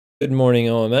Good morning,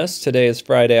 OMS. Today is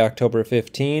Friday, October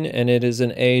 15, and it is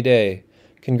an A day.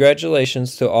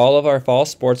 Congratulations to all of our fall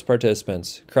sports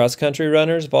participants. Cross-country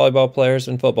runners, volleyball players,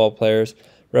 and football players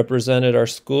represented our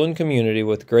school and community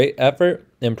with great effort,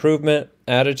 improvement,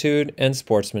 attitude, and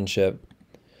sportsmanship.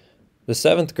 The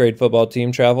 7th grade football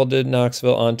team traveled to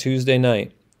Knoxville on Tuesday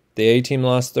night. The A team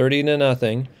lost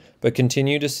 30-0, but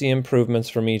continued to see improvements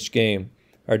from each game.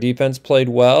 Our defense played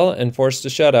well and forced a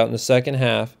shutout in the second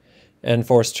half, and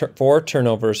forced 4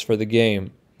 turnovers for the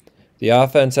game. The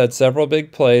offense had several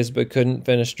big plays but couldn't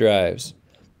finish drives.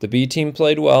 The B team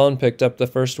played well and picked up the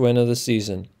first win of the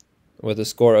season with a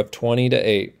score of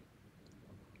 20-8.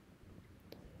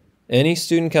 Any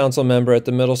student council member at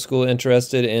the middle school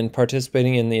interested in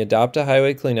participating in the Adopt a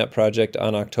Highway Cleanup Project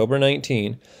on October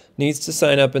 19 needs to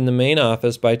sign up in the main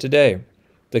office by today.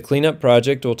 The cleanup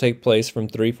project will take place from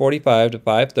 3:45 to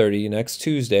 5:30 next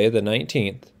Tuesday, the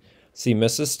 19th. See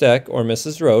Mrs. Steck or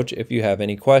Mrs. Roach if you have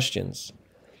any questions.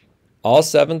 All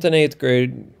 7th and 8th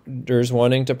graders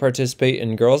wanting to participate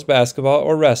in girls basketball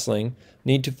or wrestling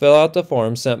need to fill out the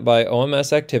form sent by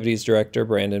OMS Activities Director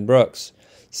Brandon Brooks.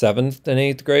 7th and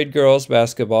 8th grade girls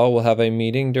basketball will have a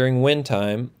meeting during win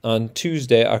time on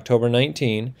Tuesday, October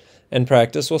 19, and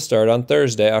practice will start on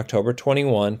Thursday, October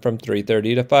 21 from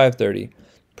 3:30 to 5:30.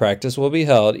 Practice will be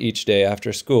held each day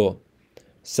after school.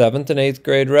 7th and 8th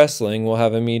grade wrestling will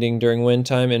have a meeting during win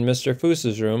time in Mr.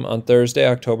 Foos's room on Thursday,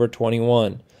 October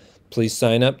 21. Please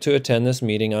sign up to attend this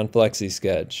meeting on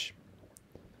FlexiSketch.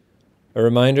 A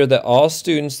reminder that all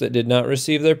students that did not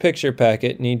receive their picture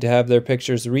packet need to have their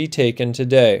pictures retaken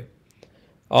today.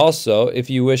 Also, if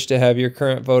you wish to have your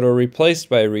current photo replaced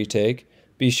by a retake,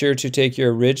 be sure to take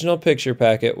your original picture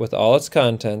packet with all its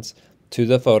contents to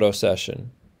the photo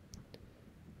session.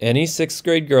 Any 6th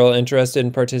grade girl interested in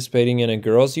participating in a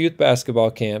girls' youth basketball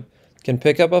camp can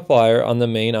pick up a flyer on the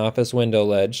main office window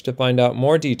ledge to find out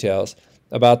more details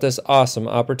about this awesome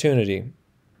opportunity.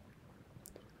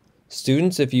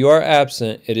 Students, if you are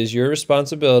absent, it is your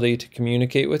responsibility to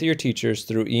communicate with your teachers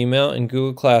through email and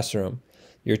Google Classroom.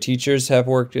 Your teachers have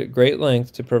worked at great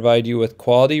length to provide you with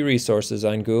quality resources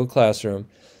on Google Classroom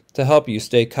to help you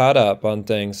stay caught up on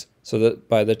things so that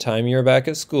by the time you're back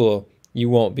at school, you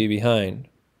won't be behind.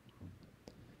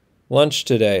 Lunch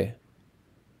today: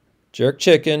 jerk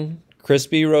chicken,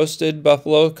 crispy roasted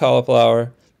buffalo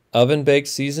cauliflower, oven-baked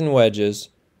seasoned wedges,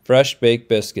 fresh baked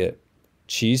biscuit,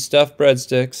 cheese stuffed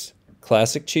breadsticks,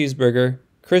 classic cheeseburger,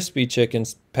 crispy chicken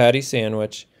patty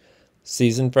sandwich,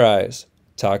 seasoned fries,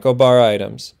 taco bar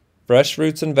items, fresh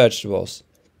fruits and vegetables,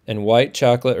 and white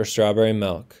chocolate or strawberry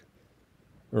milk.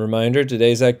 A reminder,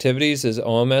 today's activities is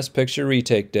OMS Picture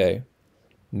Retake Day.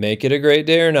 Make it a great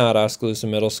day or not, Oskaloosa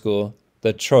Middle School.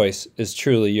 The choice is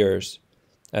truly yours.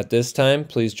 At this time,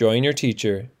 please join your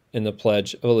teacher in the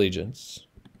Pledge of Allegiance.